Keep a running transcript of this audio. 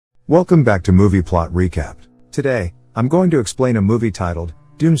Welcome back to Movie Plot Recap. Today, I'm going to explain a movie titled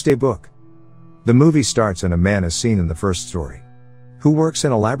Doomsday Book. The movie starts and a man is seen in the first story. Who works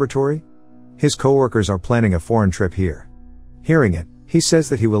in a laboratory? His co-workers are planning a foreign trip here. Hearing it, he says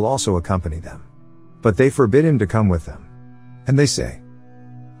that he will also accompany them. But they forbid him to come with them. And they say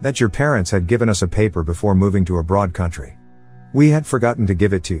that your parents had given us a paper before moving to a broad country. We had forgotten to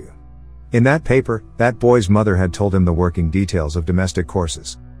give it to you. In that paper, that boy's mother had told him the working details of domestic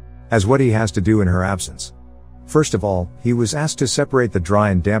courses. As what he has to do in her absence. First of all, he was asked to separate the dry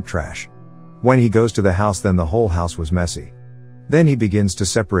and damp trash. When he goes to the house, then the whole house was messy. Then he begins to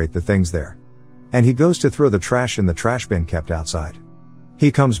separate the things there. And he goes to throw the trash in the trash bin kept outside.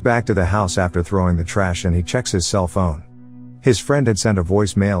 He comes back to the house after throwing the trash and he checks his cell phone. His friend had sent a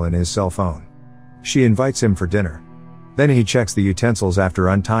voicemail in his cell phone. She invites him for dinner. Then he checks the utensils after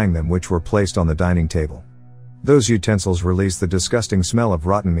untying them, which were placed on the dining table. Those utensils release the disgusting smell of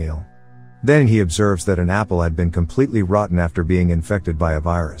rotten meal. Then he observes that an apple had been completely rotten after being infected by a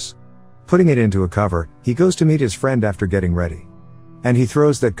virus. Putting it into a cover, he goes to meet his friend after getting ready. And he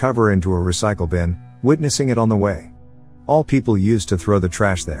throws that cover into a recycle bin, witnessing it on the way. All people used to throw the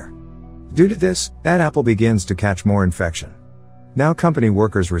trash there. Due to this, that apple begins to catch more infection. Now company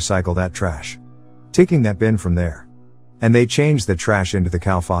workers recycle that trash, taking that bin from there. And they change the trash into the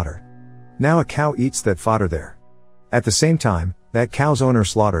cow fodder. Now a cow eats that fodder there. At the same time, that cow's owner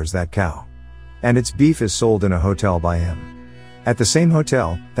slaughters that cow. And its beef is sold in a hotel by him. At the same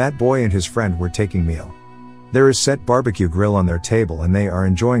hotel, that boy and his friend were taking meal. There is set barbecue grill on their table and they are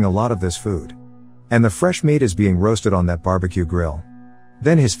enjoying a lot of this food. And the fresh meat is being roasted on that barbecue grill.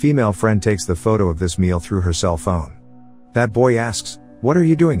 Then his female friend takes the photo of this meal through her cell phone. That boy asks, "What are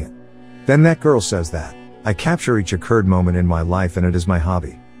you doing it?" Then that girl says that, "I capture each occurred moment in my life and it is my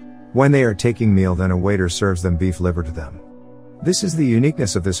hobby." When they are taking meal, then a waiter serves them beef liver to them. This is the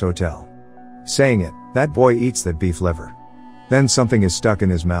uniqueness of this hotel. Saying it, that boy eats that beef liver. Then something is stuck in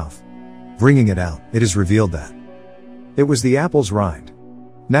his mouth. Bringing it out, it is revealed that it was the apple's rind.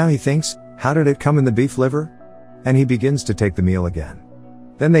 Now he thinks, how did it come in the beef liver? And he begins to take the meal again.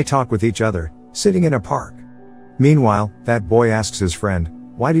 Then they talk with each other, sitting in a park. Meanwhile, that boy asks his friend,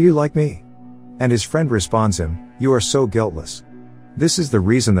 "Why do you like me?" And his friend responds him, "You are so guiltless. This is the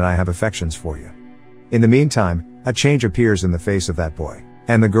reason that I have affections for you." In the meantime, a change appears in the face of that boy,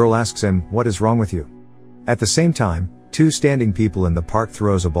 and the girl asks him, "What is wrong with you?" At the same time, two standing people in the park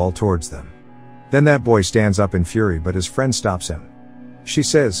throws a ball towards them. Then that boy stands up in fury, but his friend stops him. She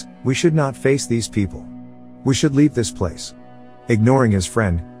says, "We should not face these people. We should leave this place." Ignoring his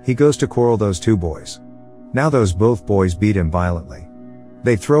friend, he goes to quarrel those two boys. Now those both boys beat him violently.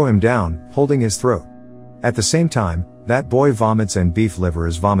 They throw him down, holding his throat. At the same time, that boy vomits and beef liver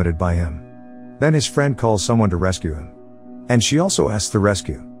is vomited by him. Then his friend calls someone to rescue him. And she also asks the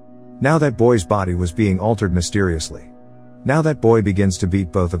rescue. Now that boy's body was being altered mysteriously. Now that boy begins to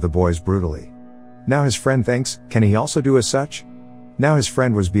beat both of the boys brutally. Now his friend thinks, can he also do as such? Now his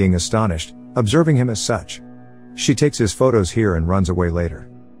friend was being astonished, observing him as such. She takes his photos here and runs away later.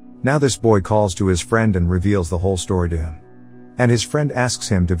 Now this boy calls to his friend and reveals the whole story to him. And his friend asks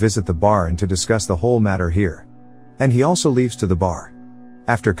him to visit the bar and to discuss the whole matter here. And he also leaves to the bar.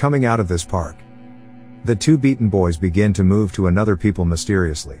 After coming out of this park, the two beaten boys begin to move to another people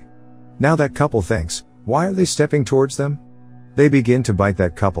mysteriously. Now that couple thinks, why are they stepping towards them? They begin to bite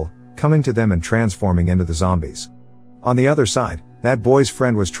that couple, coming to them and transforming into the zombies. On the other side, that boy's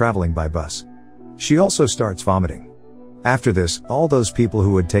friend was traveling by bus. She also starts vomiting. After this, all those people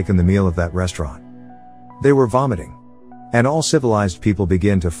who had taken the meal of that restaurant, they were vomiting. And all civilized people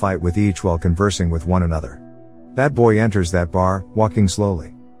begin to fight with each while conversing with one another. That boy enters that bar, walking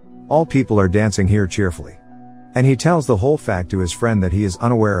slowly. All people are dancing here cheerfully. And he tells the whole fact to his friend that he is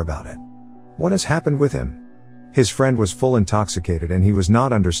unaware about it. What has happened with him? His friend was full intoxicated and he was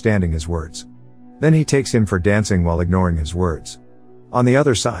not understanding his words. Then he takes him for dancing while ignoring his words. On the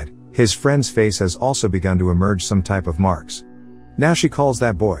other side, his friend's face has also begun to emerge some type of marks. Now she calls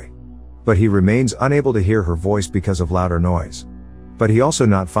that boy. But he remains unable to hear her voice because of louder noise. But he also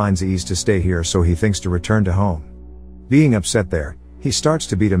not finds ease to stay here, so he thinks to return to home. Being upset there, he starts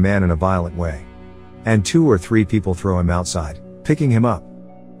to beat a man in a violent way. And 2 or 3 people throw him outside, picking him up.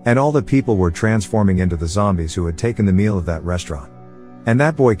 And all the people were transforming into the zombies who had taken the meal of that restaurant. And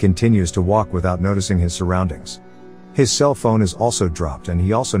that boy continues to walk without noticing his surroundings. His cell phone is also dropped and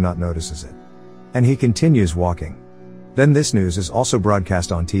he also not notices it. And he continues walking. Then this news is also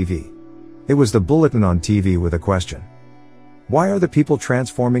broadcast on TV. It was the bulletin on TV with a question. Why are the people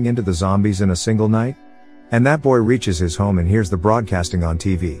transforming into the zombies in a single night? And that boy reaches his home and hears the broadcasting on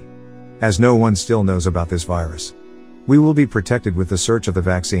TV. As no one still knows about this virus. We will be protected with the search of the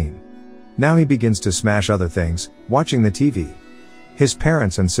vaccine. Now he begins to smash other things, watching the TV. His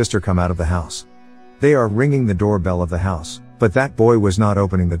parents and sister come out of the house. They are ringing the doorbell of the house, but that boy was not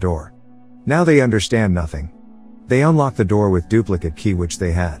opening the door. Now they understand nothing. They unlock the door with duplicate key which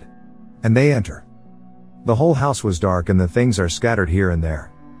they had. And they enter. The whole house was dark and the things are scattered here and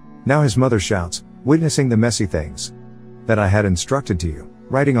there. Now his mother shouts, witnessing the messy things that I had instructed to you,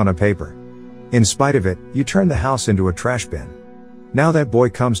 writing on a paper. In spite of it, you turn the house into a trash bin. Now that boy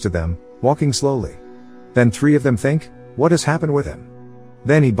comes to them, walking slowly. Then 3 of them think, what has happened with him?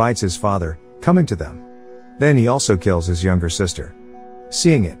 Then he bites his father, coming to them. Then he also kills his younger sister.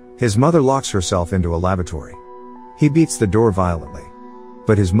 Seeing it, his mother locks herself into a lavatory. He beats the door violently.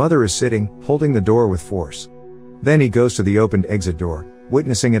 But his mother is sitting, holding the door with force. Then he goes to the opened exit door,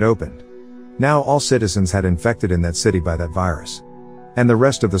 witnessing it opened. Now all citizens had infected in that city by that virus. And the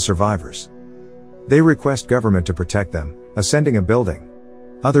rest of the survivors. They request government to protect them, ascending a building.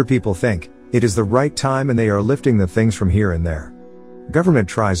 Other people think, it is the right time and they are lifting the things from here and there. Government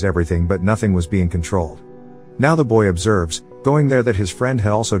tries everything but nothing was being controlled. Now the boy observes, going there that his friend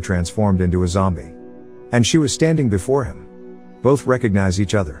had also transformed into a zombie. And she was standing before him. Both recognize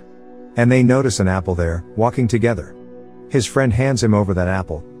each other. And they notice an apple there, walking together. His friend hands him over that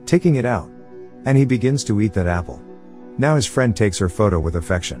apple, taking it out. And he begins to eat that apple. Now his friend takes her photo with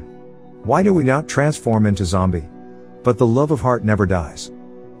affection. Why do we not transform into zombie? But the love of heart never dies.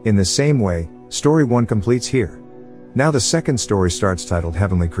 In the same way, story 1 completes here. Now the second story starts titled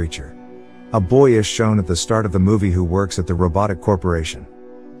Heavenly Creature. A boy is shown at the start of the movie who works at the robotic corporation.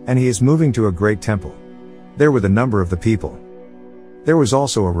 And he is moving to a great temple. There were the number of the people. There was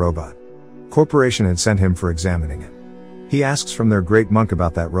also a robot. Corporation had sent him for examining it. He asks from their great monk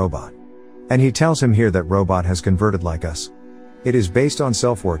about that robot. And he tells him here that robot has converted like us. It is based on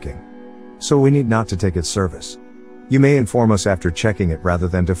self-working. So we need not to take its service. You may inform us after checking it rather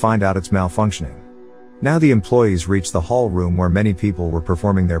than to find out it's malfunctioning. Now the employees reach the hall room where many people were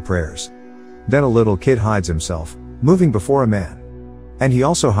performing their prayers. Then a little kid hides himself, moving before a man. And he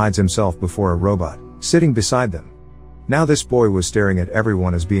also hides himself before a robot, sitting beside them. Now this boy was staring at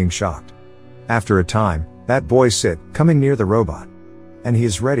everyone as being shocked. After a time, that boy coming near the robot. And he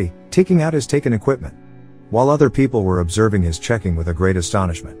is ready, taking out his taken equipment. While other people were observing his checking with a great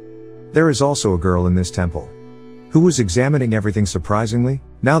astonishment. There is also a girl in this temple. Who was examining everything surprisingly.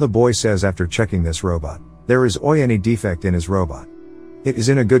 Now the boy says after checking this robot, there is any defect in his robot. It is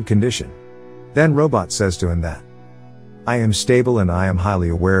in a good condition. Then robot says to him that, I am stable and I am highly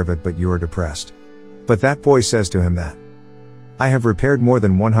aware of it but you are depressed. But that boy says to him that, I have repaired more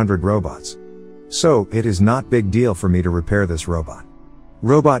than 100 robots. So, it is not big deal for me to repair this robot.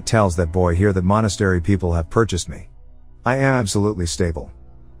 Robot tells that boy here that monastery people have purchased me. I am absolutely stable.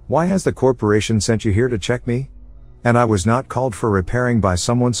 Why has the corporation sent you here to check me? And I was not called for repairing by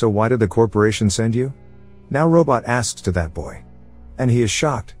someone, so why did the corporation send you? Now robot asks to that boy. And he is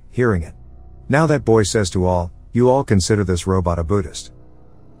shocked, hearing it. Now that boy says to all, you all consider this robot a Buddhist.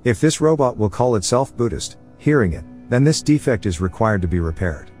 If this robot will call itself Buddhist, hearing it, then this defect is required to be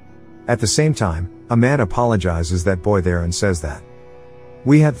repaired. At the same time, a man apologizes that boy there and says that,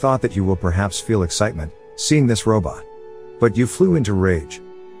 we had thought that you will perhaps feel excitement, seeing this robot. But you flew into rage.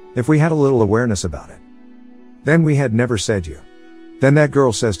 If we had a little awareness about it, then we had never said you. Then that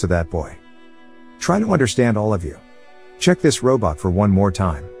girl says to that boy, try to understand all of you. Check this robot for one more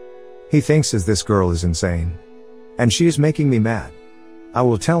time. He thinks as this girl is insane. And she is making me mad. I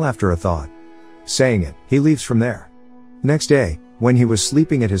will tell after a thought. Saying it, he leaves from there. Next day, when he was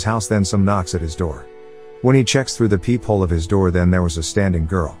sleeping at his house, then some knocks at his door. When he checks through the peephole of his door, then there was a standing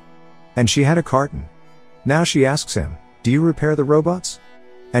girl. And she had a carton. Now she asks him, do you repair the robots?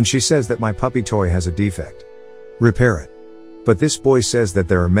 And she says that my puppy toy has a defect. Repair it. But this boy says that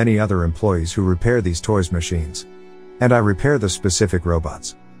there are many other employees who repair these toys machines. And I repair the specific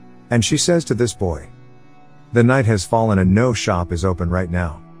robots. And she says to this boy, the night has fallen and no shop is open right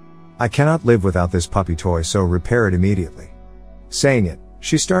now. I cannot live without this puppy toy, so repair it immediately. Saying it,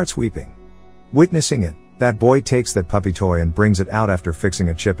 she starts weeping. Witnessing it, that boy takes that puppy toy and brings it out after fixing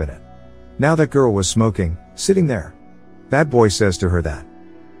a chip in it. Now that girl was smoking, sitting there. That boy says to her that,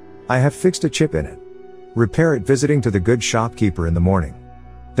 I have fixed a chip in it. Repair it, visiting to the good shopkeeper in the morning.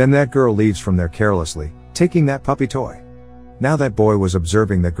 Then that girl leaves from there carelessly, taking that puppy toy. Now that boy was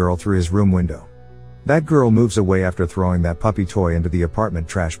observing that girl through his room window. That girl moves away after throwing that puppy toy into the apartment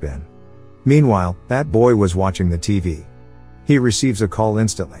trash bin. Meanwhile, that boy was watching the TV. He receives a call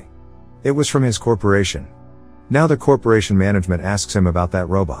instantly. It was from his corporation. Now the corporation management asks him about that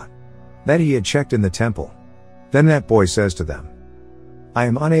robot that he had checked in the temple. Then that boy says to them, I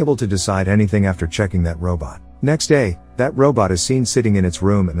am unable to decide anything after checking that robot, Next day, that robot is seen sitting in its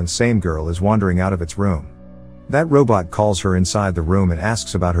room and the same girl is wandering out of its room. That robot calls her inside the room and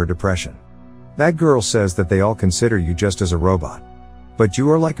asks about her depression. That girl says that they all consider you just as a robot. But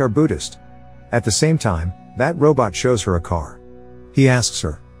you are like our Buddhist. At the same time, that robot shows her a car. He asks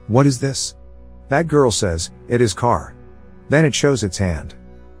her, "What is this?" That girl says, "It is car." Then it shows its hand.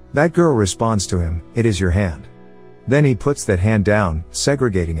 That girl responds to him, "It is your hand." Then he puts that hand down,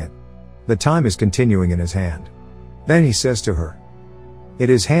 segregating it. The time is continuing in his hand. Then he says to her, "It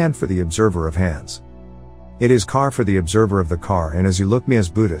is hand for the observer of hands. It is car for the observer of the car, and as you look me as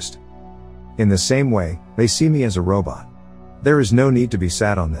Buddhist. In the same way, they see me as a robot. There is no need to be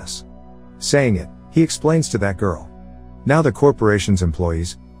sad on this." Saying it, he explains to that girl. Now the corporation's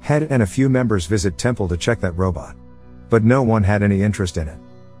employees, head and a few members visit temple to check that robot. But no one had any interest in it.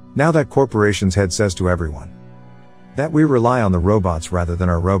 Now that corporation's head says to everyone that we rely on the robots rather than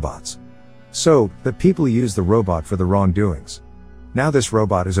our robots. So, the people use the robot for the wrongdoings. Now this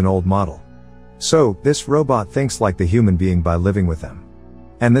robot is an old model. So, this robot thinks like the human being by living with them.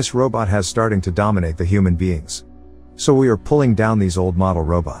 And this robot has starting to dominate the human beings. So we are pulling down these old model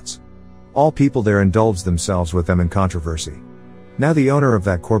robots. All people there indulge themselves with them in controversy. Now the owner of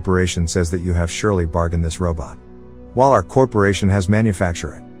that corporation says that you have surely bargained this robot. While our corporation has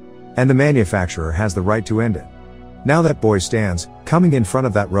manufactured it. And the manufacturer has the right to end it. Now that boy stands, coming in front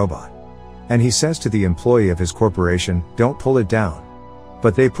of that robot. And he says to the employee of his corporation, "Don't pull it down."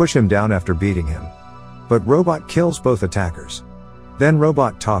 But they push him down after beating him. But robot kills both attackers. Then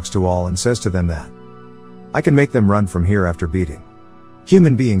robot talks to all and says to them that I can make them run from here after beating.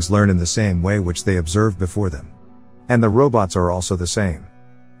 Human beings learn in the same way which they observed before them. And the robots are also the same.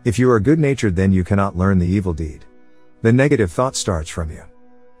 If you are good-natured, then you cannot learn the evil deed. The negative thought starts from you.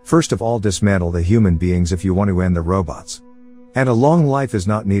 First of all, dismantle the human beings if you want to end the robots. And a long life is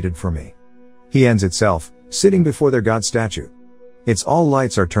not needed for me. He ends itself, sitting before their God statue. Its all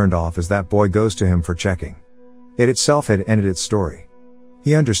lights are turned off as that boy goes to him for checking. It itself had ended its story.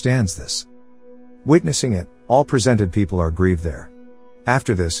 He understands this. Witnessing it, all presented people are grieved there.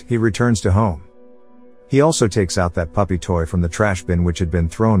 After this, he returns to home. He also takes out that puppy toy from the trash bin which had been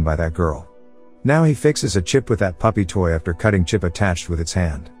thrown by that girl. Now he fixes a chip with that puppy toy after cutting chip attached with its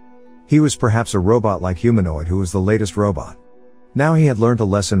hand. He was perhaps a robot-like humanoid who was the latest robot. Now he had learned a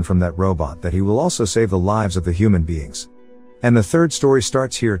lesson from that robot that he will also save the lives of the human beings. And the third story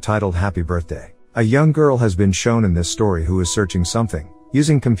starts here, titled Happy Birthday. A young girl has been shown in this story who is searching something,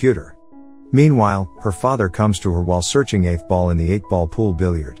 using computer. Meanwhile, her father comes to her while searching 8th ball in the 8-ball pool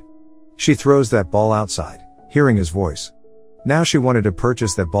billiard. She throws that ball outside, hearing his voice. Now she wanted to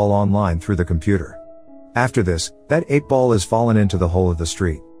purchase that ball online through the computer. After this, that 8 ball is fallen into the hole of the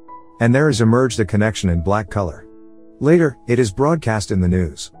street. And there is emerged a connection in black color. Later, it is broadcast in the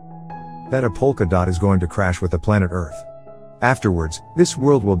news that a polka dot is going to crash with the planet Earth. Afterwards, this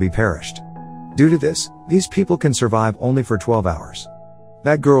world will be perished. Due to this, these people can survive only for 12 hours.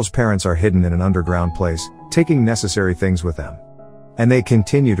 That girl's parents are hidden in an underground place, taking necessary things with them. And they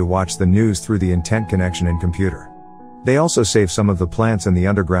continue to watch the news through the intent connection in computer. They also save some of the plants in the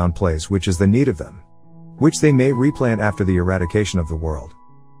underground place which is the need of them, which they may replant after the eradication of the world.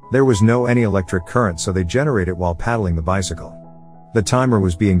 There was no any electric current, so they generate it while paddling the bicycle. The timer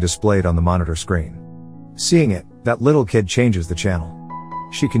was being displayed on the monitor screen. Seeing it, that little kid changes the channel.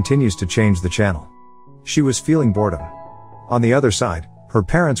 She continues to change the channel. She was feeling boredom. On the other side, her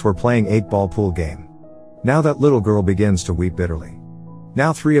parents were playing 8-ball pool game. Now that little girl begins to weep bitterly.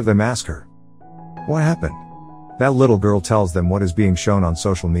 Now 3 of them ask her, "What happened?" That little girl tells them what is being shown on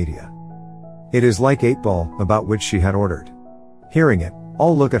social media. It is like 8-ball, about which she had ordered. Hearing it,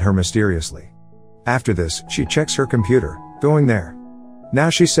 all look at her mysteriously. After this, she checks her computer, going there. Now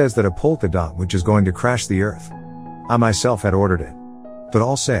she says that a polka dot which is going to crash the earth. I myself had ordered it. But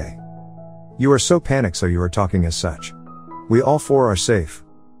all say, "You are so panicked, so you are talking as such. We all 4 are safe.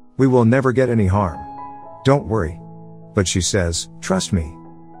 We will never get any harm. Don't worry." But she says, "Trust me.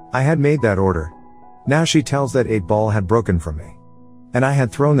 I had made that order." Now she tells that 8-ball had broken from me. And I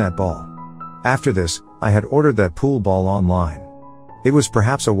had thrown that ball. After this, I had ordered that pool ball online. It was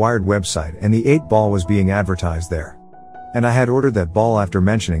perhaps a wired website and the 8-ball was being advertised there. And I had ordered that ball after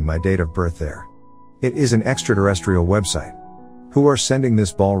mentioning my date of birth there. It is an extraterrestrial website. Who are sending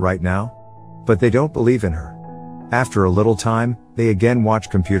this ball right now? But they don't believe in her. After a little time, they again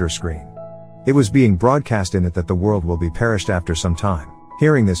watch computer screen. It was being broadcast in it that the world will be perished after some time.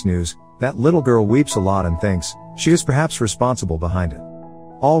 Hearing this news, that little girl weeps a lot and thinks she is perhaps responsible behind it.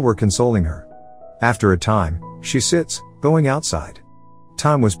 All were consoling her. After a time, she sits, going outside.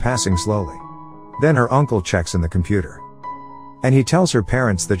 Time was passing slowly. Then her uncle checks in the computer. And he tells her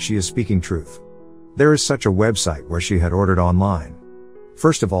parents that she is speaking truth. There is such a website where she had ordered online.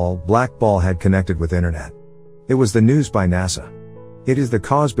 First of all, Black Ball had connected with internet. It was the news by NASA. It is the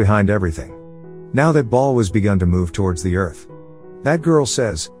cause behind everything. Now that Ball was begun to move towards the Earth. That girl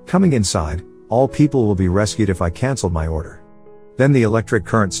says, coming inside, all people will be rescued if I canceled my order. Then the electric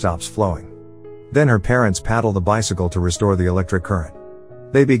current stops flowing. Then her parents paddle the bicycle to restore the electric current.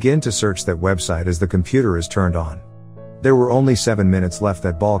 They begin to search that website as the computer is turned on. There were only 7 minutes left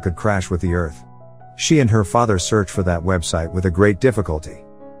that Ball could crash with the Earth. She and her father search for that website with a great difficulty.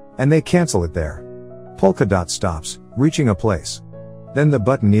 And they cancel it there. Polka Dot stops, reaching a place. Then the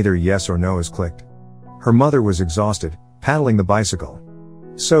button either yes or no is clicked. Her mother was exhausted, paddling the bicycle.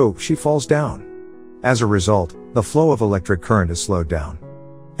 So, she falls down. As a result, the flow of electric current is slowed down.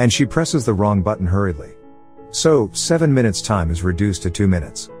 And she presses the wrong button hurriedly. So, 7 minutes time is reduced to 2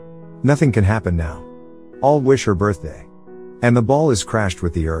 minutes. Nothing can happen now. All wish her birthday. And the ball is crashed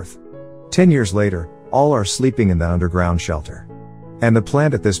with the Earth. 10 years later, all are sleeping in the underground shelter. And the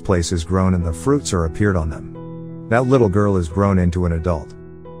plant at this place is grown and the fruits are appeared on them. That little girl is grown into an adult.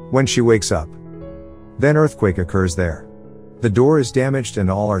 When she wakes up, then earthquake occurs there. The door is damaged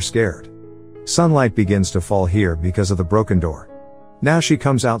and all are scared. Sunlight begins to fall here because of the broken door. Now she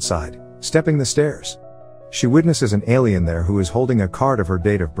comes outside, stepping the stairs. She witnesses an alien there who is holding a card of her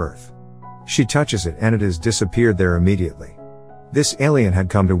date of birth. She touches it and it has disappeared there immediately. This alien had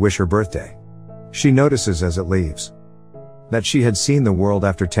come to wish her birthday. She notices as it leaves that she had seen the world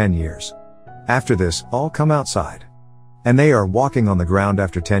after 10 years. After this, all come outside. And they are walking on the ground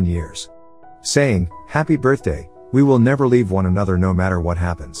after 10 years. Saying, "Happy birthday, we will never leave one another no matter what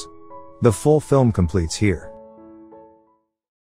happens." The full film completes here.